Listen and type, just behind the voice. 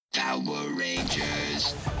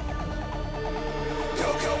Rangers. Go,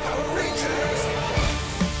 go, Power Rangers!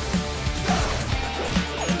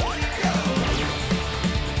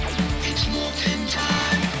 It's morphin'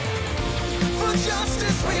 time. For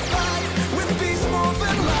justice we fight, with peace, morph,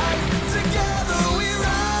 and light. Together we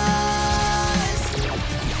rise. Go,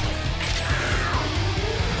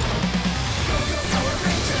 go, Power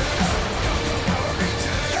Rangers! Go, go, Power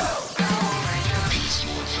Rangers! Go, Power Rangers! Peace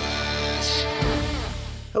Morphers.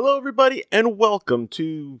 Hello, everybody, and welcome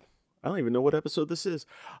to, I don't even know what episode this is,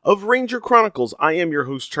 of Ranger Chronicles. I am your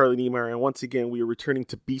host, Charlie Niemeyer, and once again, we are returning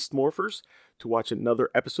to Beast Morphers to watch another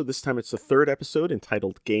episode. This time, it's the third episode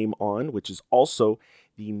entitled Game On, which is also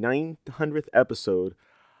the 900th episode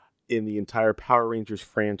in the entire Power Rangers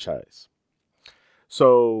franchise.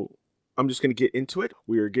 So, I'm just going to get into it.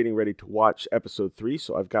 We are getting ready to watch episode 3,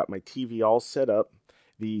 so I've got my TV all set up.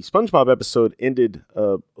 The SpongeBob episode ended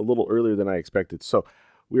a little earlier than I expected, so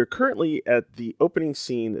we are currently at the opening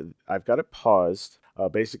scene. I've got it paused.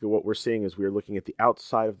 Basically, what we're seeing is we are looking at the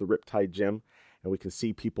outside of the Riptide Gym, and we can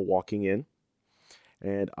see people walking in.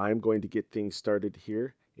 And I'm going to get things started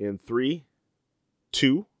here in 3,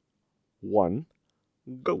 2, 1,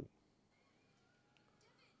 go.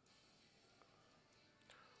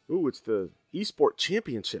 Ooh, it's the Esport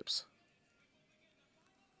Championships.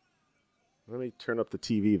 Let me turn up the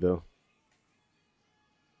TV, though.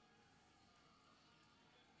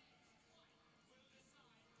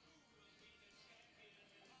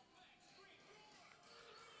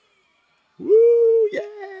 Woo!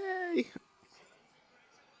 Yay!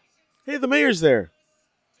 Hey, the mayor's there.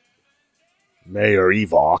 Mayor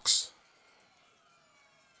Evox.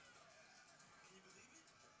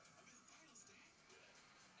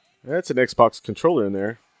 That's an Xbox controller in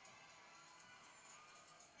there.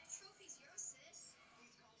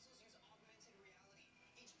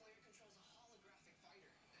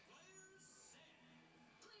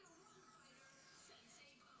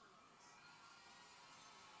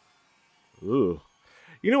 Ooh.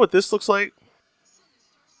 You know what this looks like?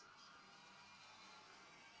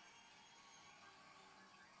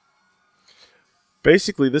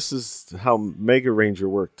 Basically, this is how Mega Ranger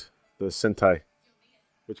worked, the Sentai,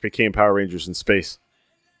 which became Power Rangers in space.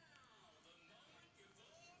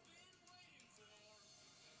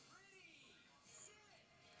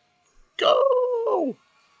 Go!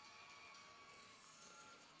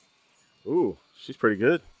 Ooh, she's pretty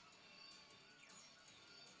good.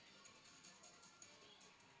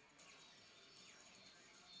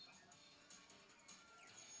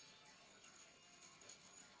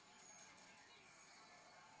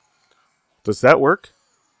 Does that work?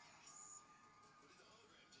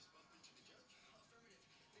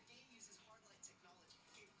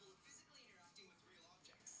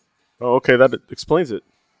 Oh, okay, that explains it.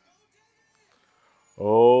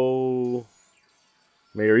 Oh,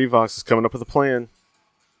 Mayor Evox is coming up with a plan.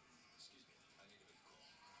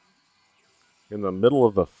 In the middle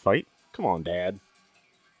of the fight? Come on, Dad.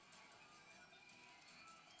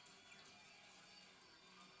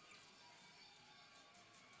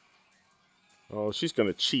 Oh, she's going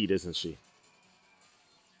to cheat, isn't she?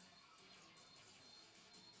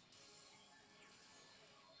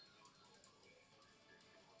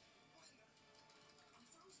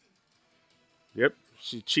 Yep,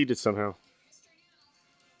 she cheated somehow.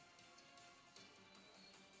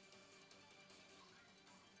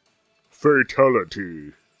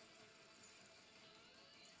 Fatality.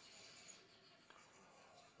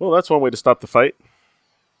 Well, that's one way to stop the fight.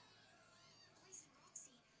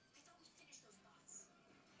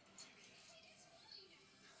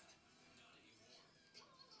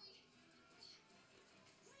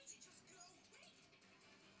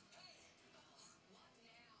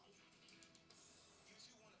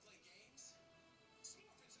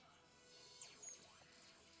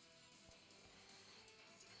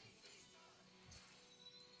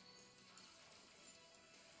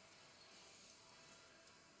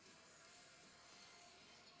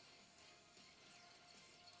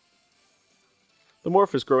 The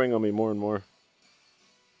morph is growing on me more and more.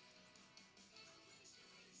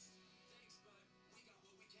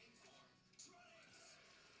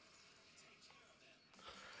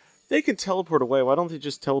 They can teleport away. Why don't they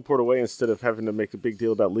just teleport away instead of having to make a big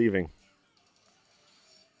deal about leaving?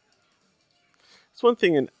 It's one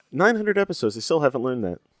thing in 900 episodes, they still haven't learned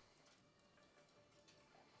that.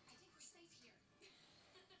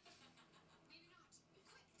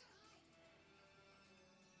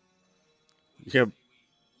 Yeah,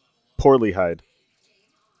 poorly hide.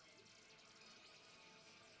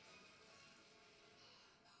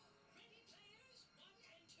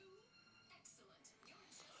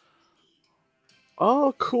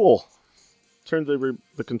 Oh, cool. turn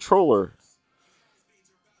the controller.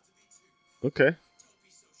 Okay.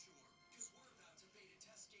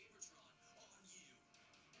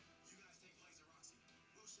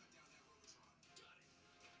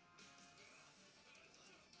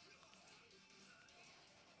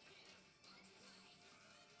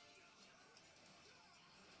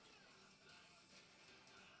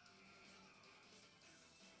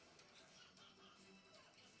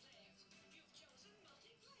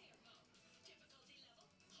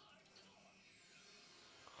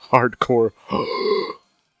 Hardcore.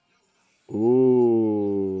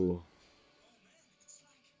 Ooh.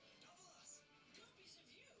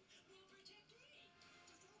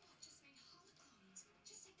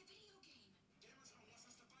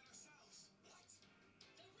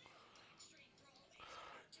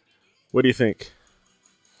 What do you think?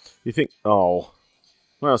 You think? Oh,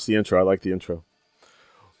 well, that's the intro. I like the intro.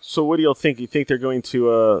 So, what do y'all think? You think they're going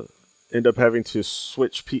to end up having to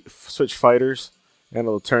switch fighters, and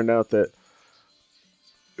it'll turn out that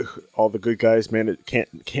all the good guys, man, it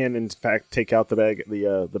can in fact take out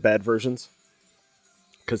the bad versions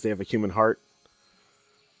because they have a human heart.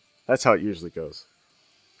 That's how it usually goes.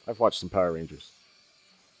 I've watched some Power Rangers.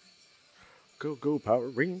 Go go Power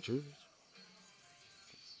Rangers!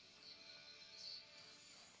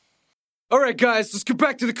 All right, guys, let's get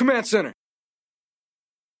back to the command center.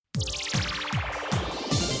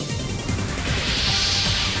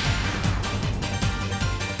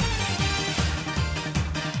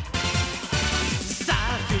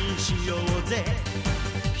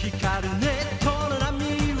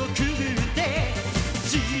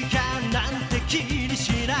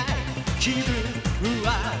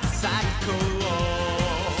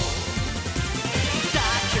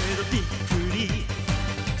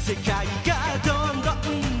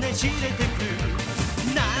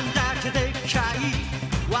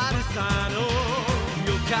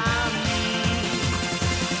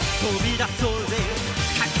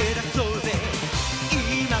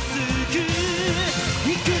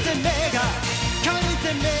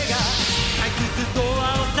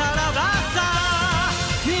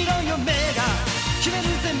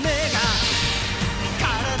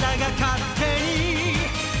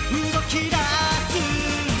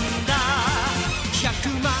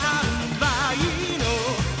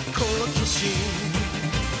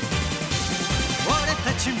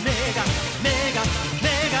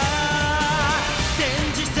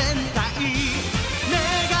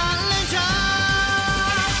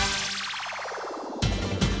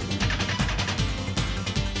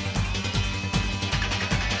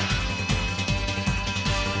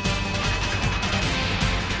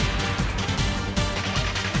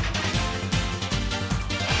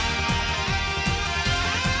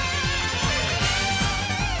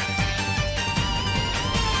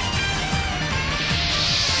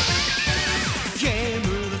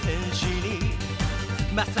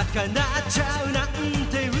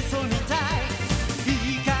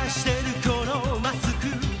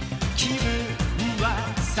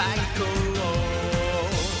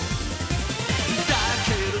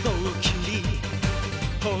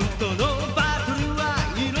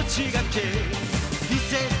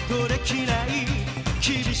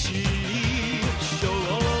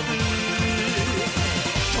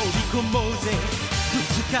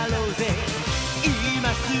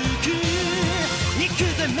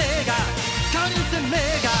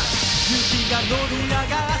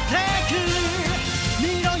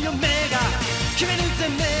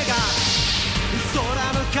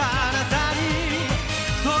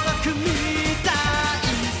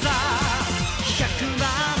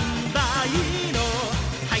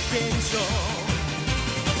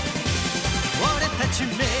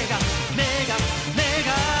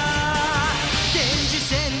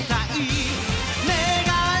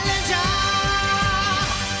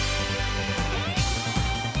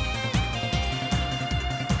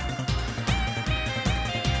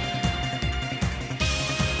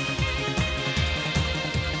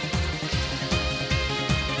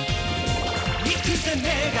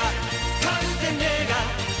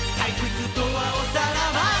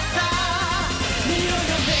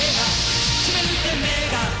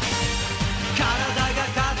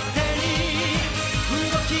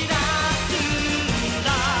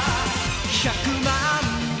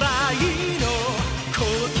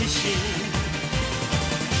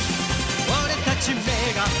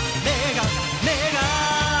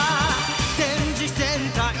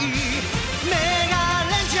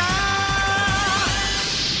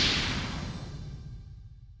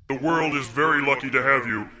 The world is very lucky to have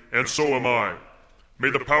you, and so am I.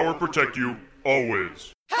 May the power protect you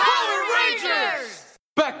always.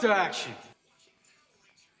 Back to action.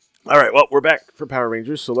 All right, well, we're back for Power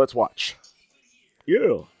Rangers, so let's watch. Yeah.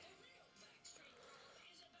 All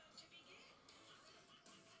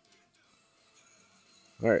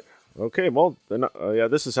right. Okay, well, they're not, yeah,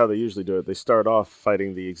 this is how they usually do it. They start off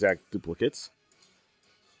fighting the exact duplicates.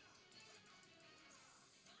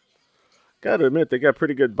 Gotta admit, they got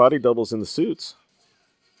pretty good body doubles in the suits.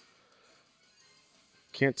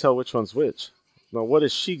 Can't tell which one's which. Now, what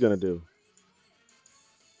is she gonna do?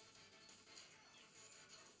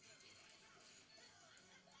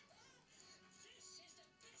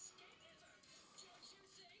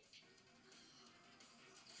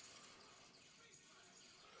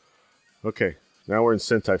 Okay, now we're in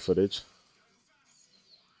Sentai footage.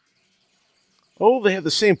 Oh, they have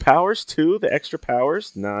the same powers too. The extra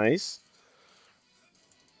powers, nice.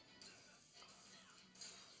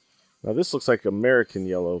 Now this looks like American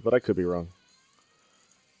yellow, but I could be wrong.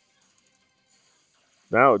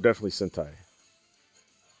 Now definitely Sentai.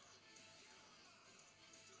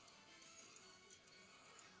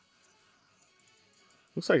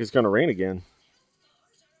 Looks like it's gonna rain again.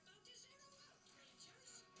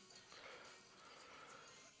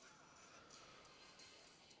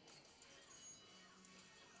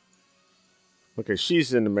 Okay,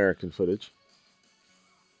 she's in American footage.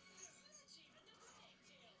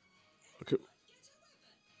 Okay.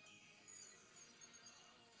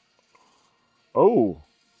 Oh,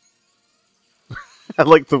 I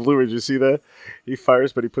like the blue. Did you see that? He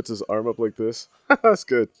fires, but he puts his arm up like this. That's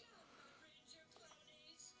good.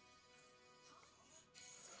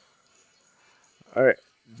 All right,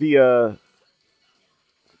 the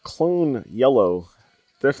clone yellow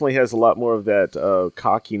definitely has a lot more of that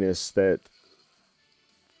cockiness that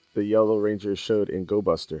the Yellow Ranger showed in Go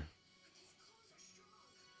Buster.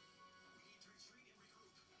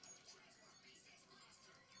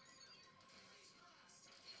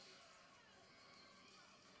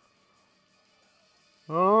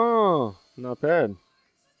 Oh, not bad.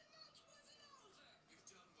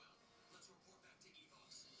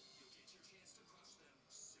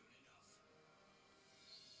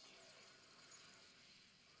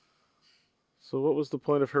 So, what was the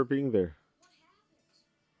point of her being there?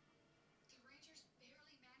 The Rangers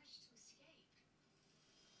barely managed to escape.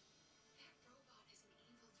 That robot is an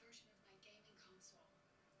evil version of my gaming console.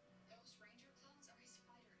 Those Ranger clones are his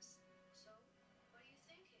fighters. So, what are you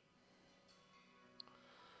thinking?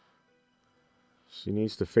 She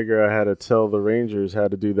needs to figure out how to tell the Rangers how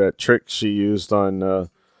to do that trick she used on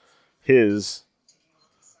his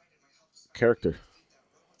character.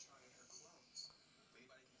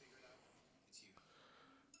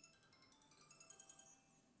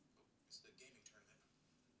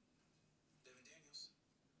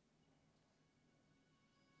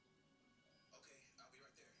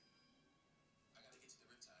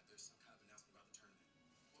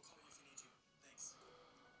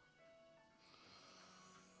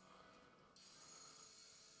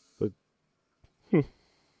 But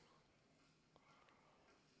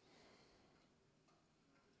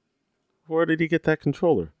where did he get that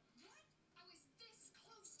controller? I was this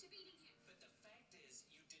close to beating him. But the fact is,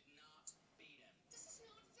 you did not beat him. This is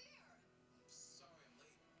not fair. Sorry, I'm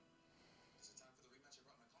late. Is it time for the rematch? I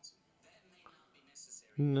brought my console. That may not be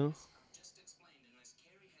necessary. No. I've just explained, unless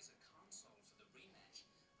Carrie has a console for the rematch,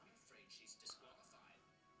 I'm afraid she's disqualified.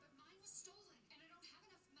 But mine was stolen, and I don't have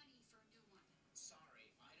enough money for a new one. Sorry,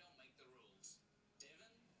 I don't make the rules.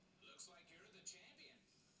 Devin, looks like you're the champion.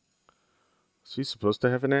 She's supposed to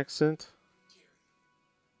have an accent?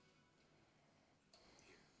 Carrie,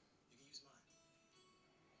 here, you can use mine.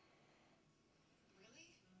 Really?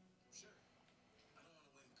 Sure. I don't want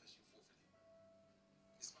to win because you forfeited.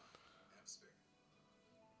 It's fine. I have a spare.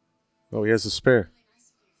 Oh, he has a spare. Really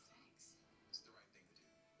nice of you, thanks. It's the right thing to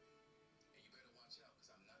do. And you better watch out,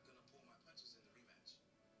 because I'm not going to pull my punches in the rematch.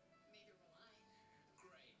 Neither will I.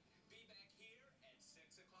 Great. Be back here at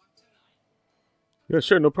 6 o'clock tonight. Yeah,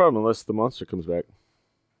 sure, no problem, unless the monster comes back. Hey,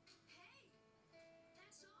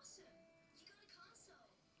 that's awesome. You got a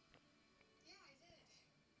console. Yeah, I did.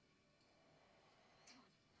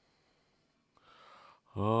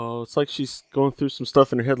 Come on. Oh, it's like she's going through some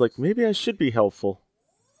stuff in her head, like, maybe I should be helpful.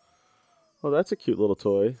 Oh, that's a cute little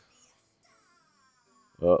toy.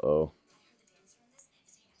 Uh oh. I heard the dancer in this is handsome.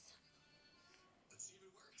 Let's see if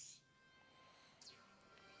it works.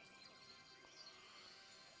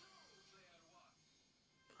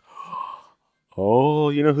 Oh,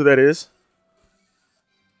 you know who that is?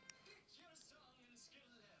 Just on and skill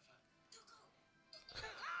level.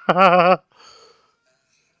 Oh,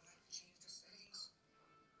 Change the settings.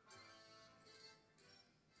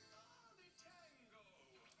 Ah, the tango. Let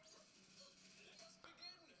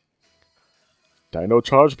us begin. Dino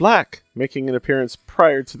Charge Black, making an appearance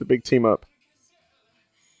prior to the big team up.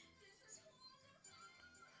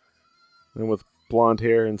 And with blonde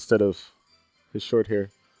hair instead of his short hair.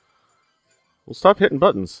 Well, stop hitting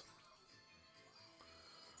buttons.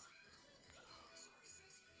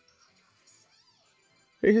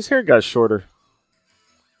 Hey, his hair got shorter.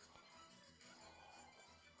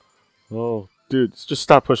 Oh, dude, just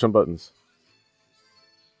stop pushing buttons.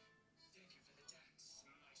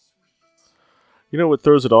 You know what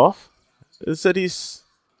throws it off? Is that he's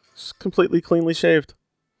completely cleanly shaved.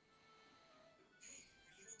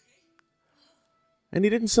 And he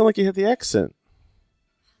didn't sound like he had the accent.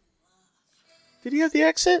 Did he have the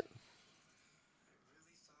accent?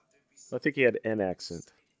 I think he had an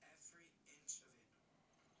accent.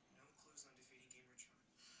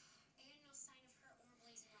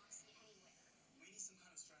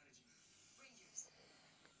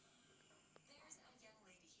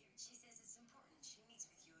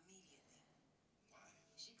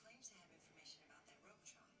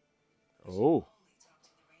 Oh.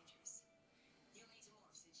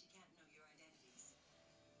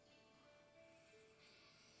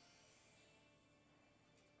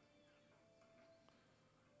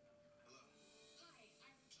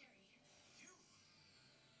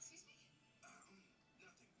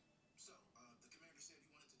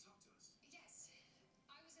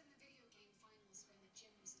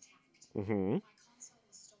 Mm-hmm.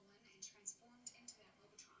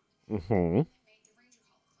 Mm-hmm.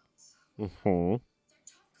 Mm-hmm.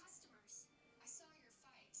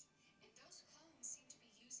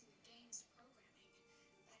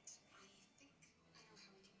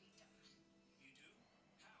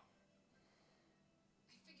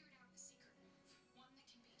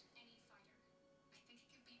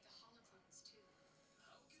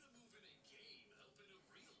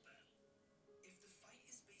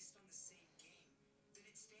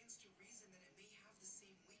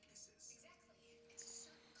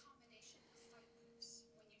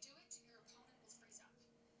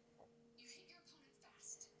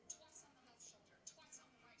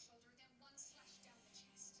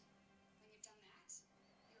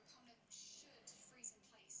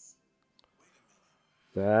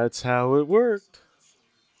 That's how it worked.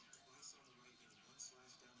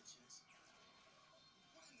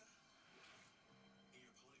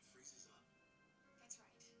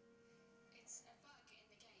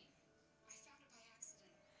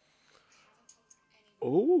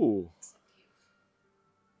 Oh.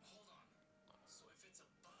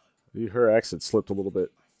 Her accent slipped a little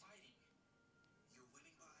bit.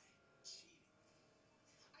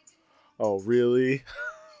 Oh, really?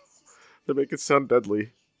 They make it sound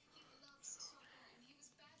deadly.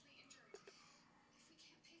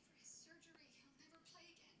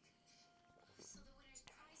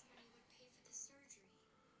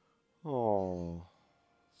 Oh.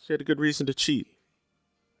 She had a good reason to cheat.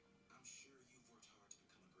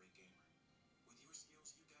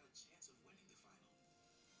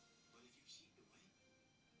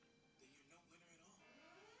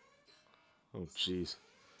 Oh, jeez.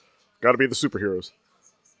 Gotta be the superheroes.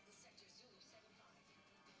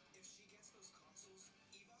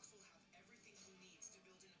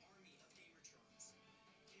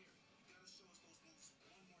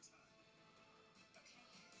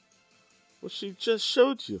 Well, she just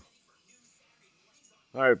showed you.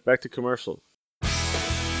 Alright, back to commercial.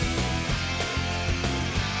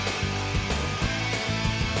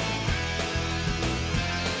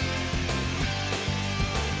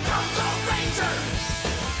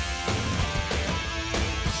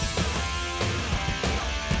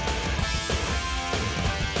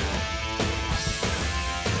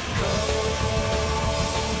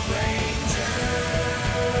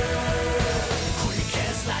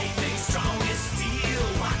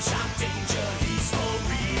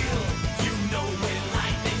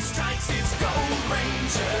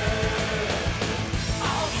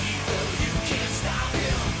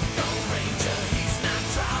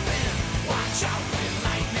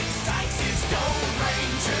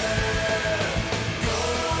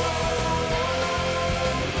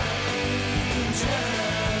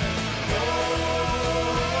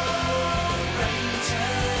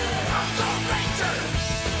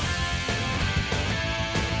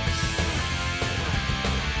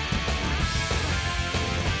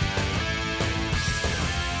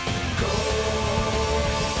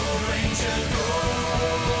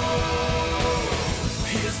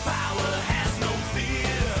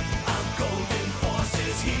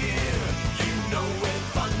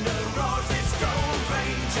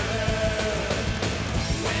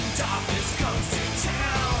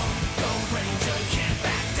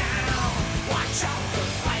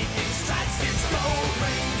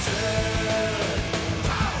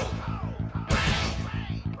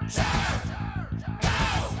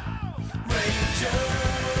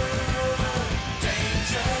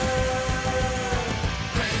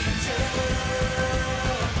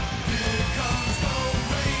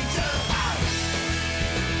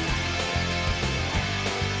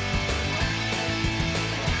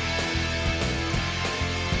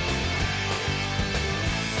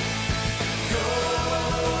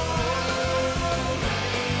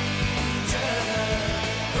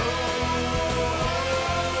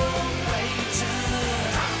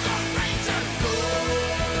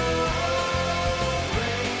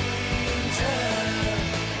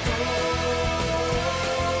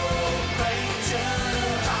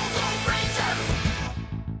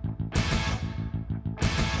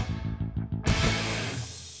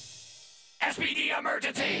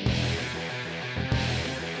 infinity.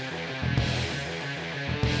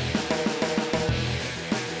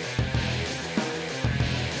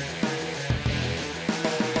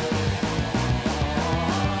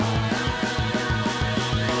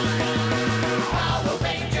 Power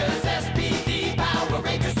Rangers, SPD, Power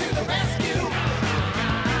Rangers to the rescue.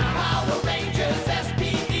 Power Rangers,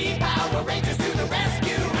 SPD, Power Rangers to the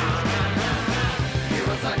rescue.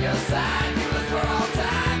 Heroes on your side, heroes for all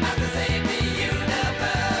time, out to save the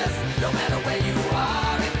universe. No matter where you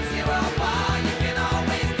are, if it's near or far, you can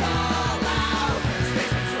always call out.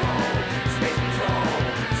 Space Patrol, Space Patrol,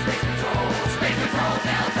 Space Patrol, Space Patrol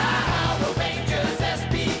Delta. Power Rangers,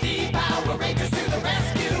 SPD, Power Rangers to the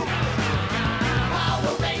rescue.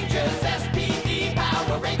 Power Rangers, SPD,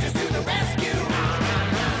 Power Rangers to the rescue.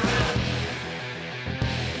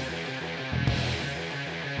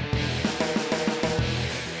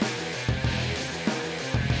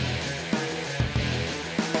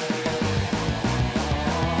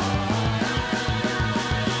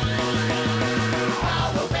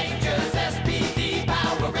 Power Rangers, SPD,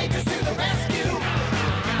 Power Rangers to the rescue.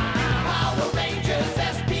 Power Rangers,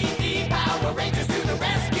 SPD, Power Rangers to the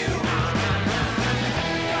rescue.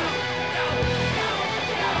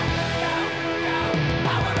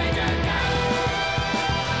 Power Ranger,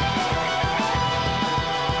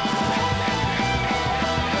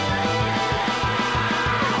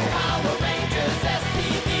 Power Rangers,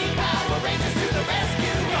 SPD, Power Rangers to the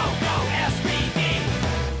rescue. Go, SPD.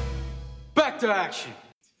 Back to action.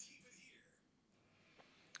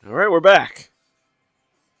 All right, we're back.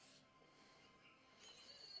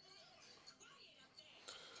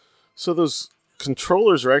 So those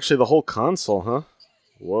controllers are actually the whole console, huh?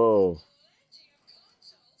 Whoa.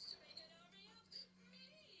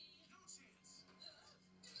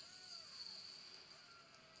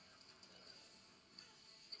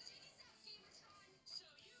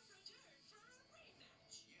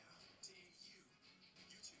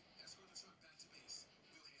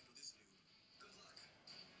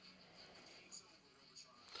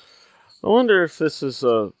 I wonder if this is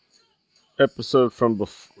a episode from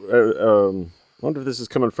before. I wonder if this is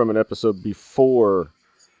coming from an episode before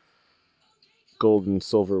Gold and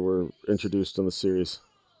Silver were introduced in the series.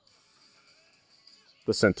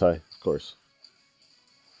 The Sentai, of course.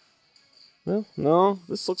 Well, no,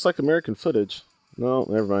 this looks like American footage. No,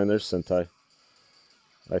 never mind. There's Sentai.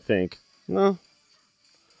 I think. No,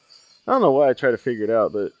 I don't know why I try to figure it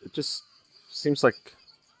out, but it just seems like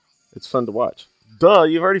it's fun to watch. Duh,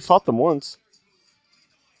 you've already fought them once.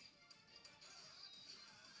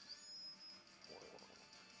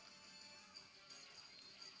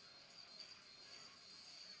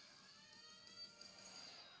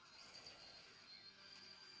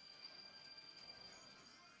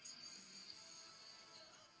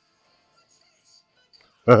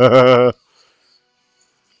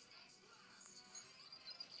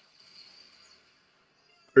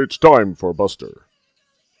 It's time for Buster.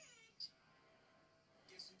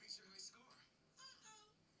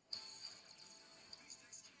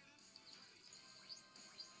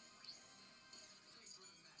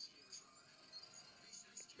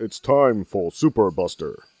 It's time for Super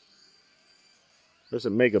Buster. There's a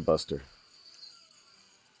Mega Buster.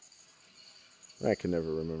 I can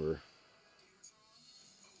never remember.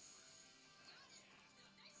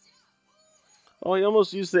 Oh, he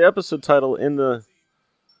almost used the episode title in the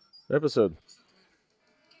episode.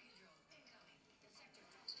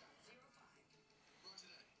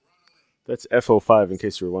 That's FO5, in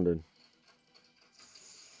case you were wondering.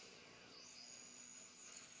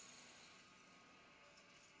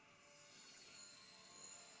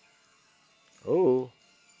 Oh.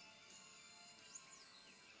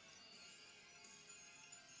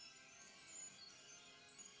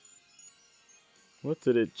 What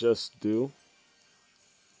did it just do?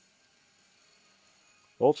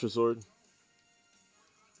 Ultrazord.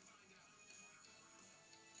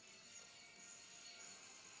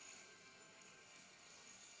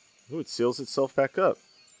 Ooh, it seals itself back up.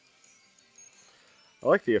 I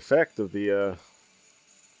like the effect of the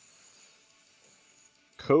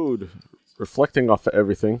code reflecting off of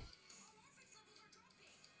everything.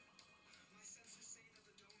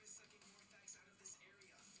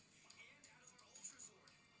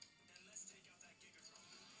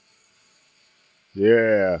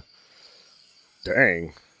 Yeah.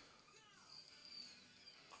 Dang.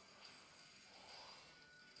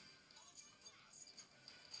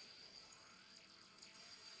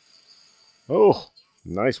 Oh,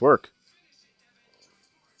 nice work.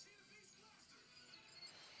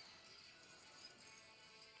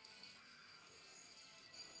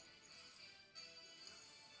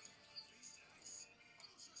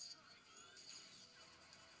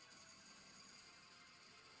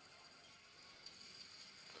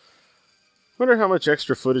 Wonder how much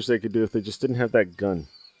extra footage they could do if they just didn't have that gun.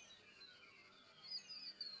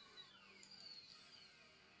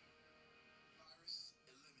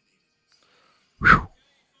 Whew.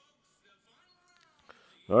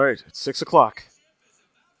 All right, it's 6 o'clock.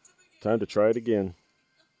 Time to try it again.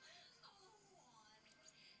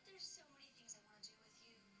 There's so many things I want to do with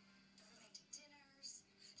you. Going to dinners,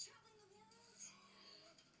 traveling the world.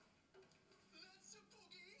 That's a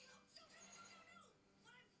boogie.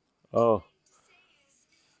 No. Oh, What I'm to say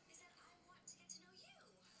is that I want to get to know you.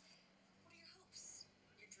 What are your hopes?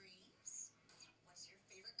 Your dreams? What's your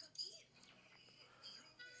favorite cookie?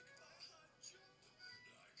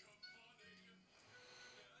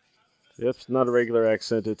 yep, it's not a regular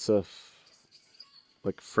accent. It's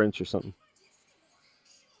like French or something.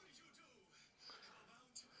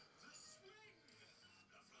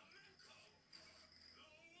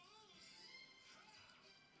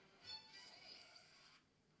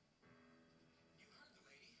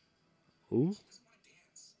 Ooh.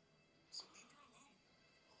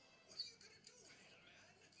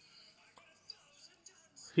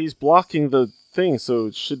 He's blocking the thing, so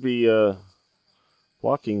it should be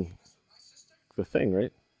blocking the thing,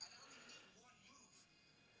 right?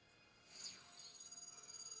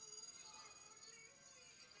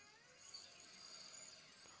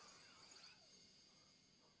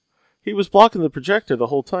 He was blocking the projector the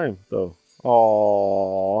whole time, though.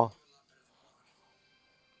 Aww.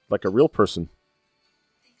 Like a real person.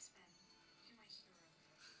 Thanks, Ben. You're my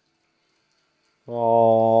hero.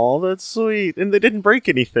 Aww, that's sweet. And they didn't break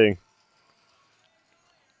anything.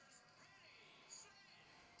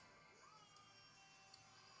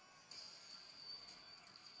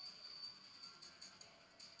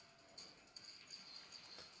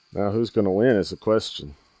 Now, who's going to win is the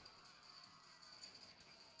question.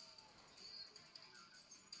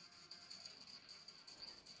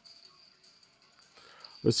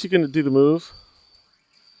 Is he going to do the move?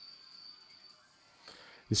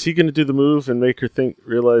 Is he going to do the move and make her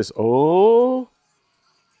realize, oh?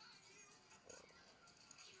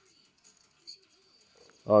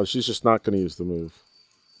 Oh, she's just not going to use the move.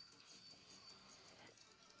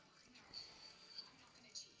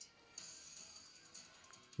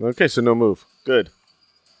 Okay, so no move. Good.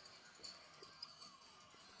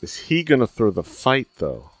 Is he going to throw the fight,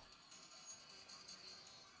 though?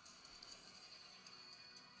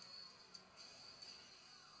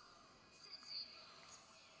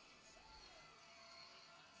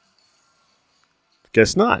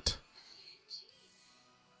 Guess not.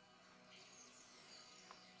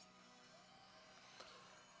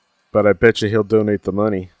 But I bet you he'll donate the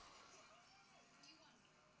money.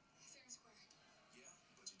 Fair and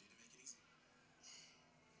square.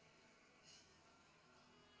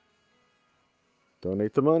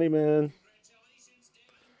 Donate the money, man.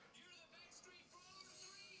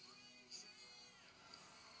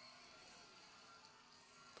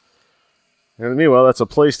 And meanwhile, that's a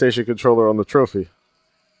PlayStation controller on the trophy.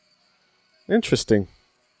 Interesting.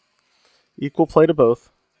 Equal play to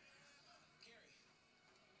both.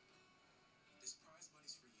 This prize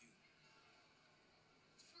money's for you.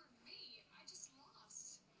 For me? I just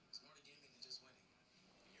lost. It's more to gaming than just winning.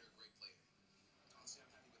 And you're a great player. Honestly,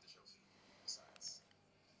 I'm happy with the trophy. Besides,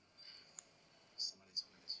 somebody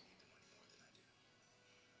told me that you need the money more than I do.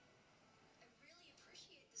 I really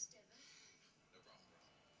appreciate this, Devin. No problem,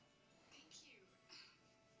 bro. Thank you.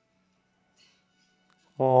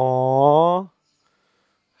 Aww.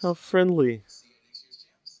 How friendly. See you at next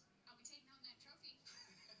year's champs. I'll be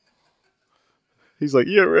taking home that trophy. He's like,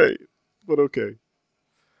 yeah, right. But okay.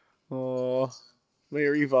 Aww.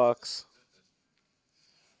 Mayor Evox.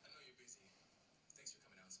 I know you're busy. Thanks for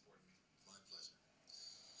coming out and supporting me. My pleasure.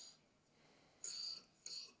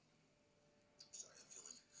 Sorry,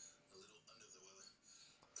 I'm feeling a little under the weather.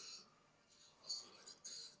 I'll see you later.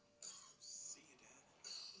 See you, Dad.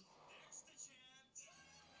 Next the champ.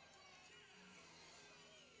 So,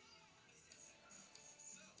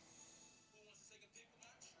 who wants to take a pic with my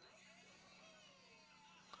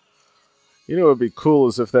You know what would be cool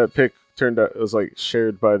is if that pic turned out it was like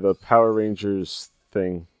shared by the Power Rangers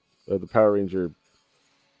thing. The Power Ranger,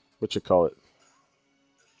 what you call it?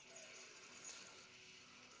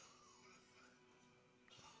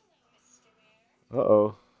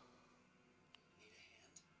 Uh-oh.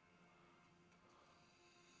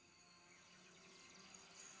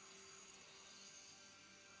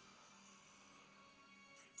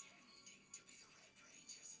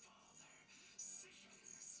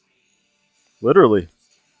 Literally.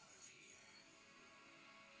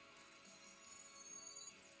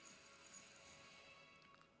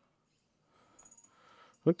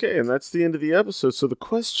 Okay, and that's the end of the episode. So the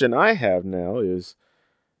question I have now is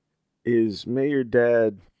Mayor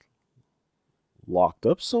Dad locked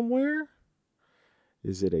up somewhere?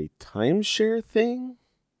 Is it a timeshare thing?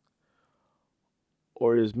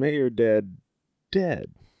 Or is Mayor Dad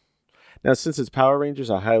dead? Now, since it's Power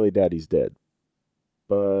Rangers, I highly doubt he's dead.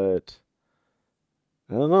 But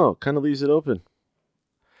I don't know. Kind of leaves it open.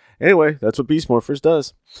 Anyway, that's what Beast Morphers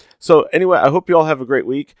does. So anyway, I hope you all have a great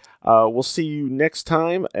week. We'll see you next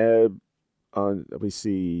time. Let me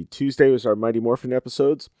see. Tuesday was our Mighty Morphin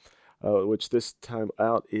episodes, which this time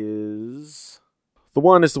out is... The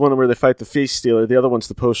one is the one where they fight the Face Stealer. The other one's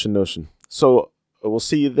the Potion Notion. So we'll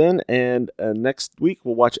see you then. And next week,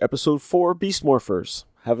 we'll watch episode 4, Beast Morphers.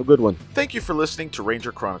 Have a good one. Thank you for listening to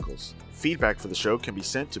Ranger Chronicles. Feedback for the show can be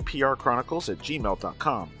sent to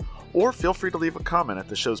prchronicles@gmail.com. Or feel free to leave a comment at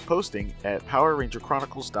the show's posting at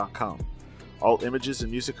PowerRangerChronicles.com. All images and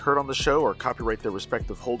music heard on the show are copyright their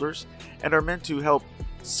respective holders and are meant to help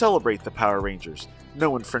celebrate the Power Rangers.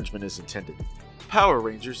 No infringement is intended. Power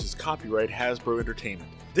Rangers is copyright Hasbro Entertainment.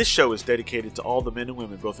 This show is dedicated to all the men and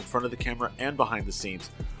women both in front of the camera and behind the scenes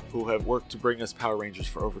who have worked to bring us Power Rangers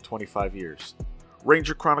for over 25 years.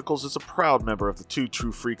 Ranger Chronicles is a proud member of the Two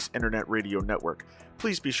True Freaks Internet Radio Network.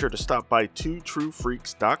 Please be sure to stop by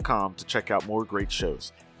twotruefreaks.com to check out more great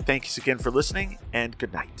shows. Thanks again for listening, and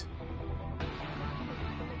good night.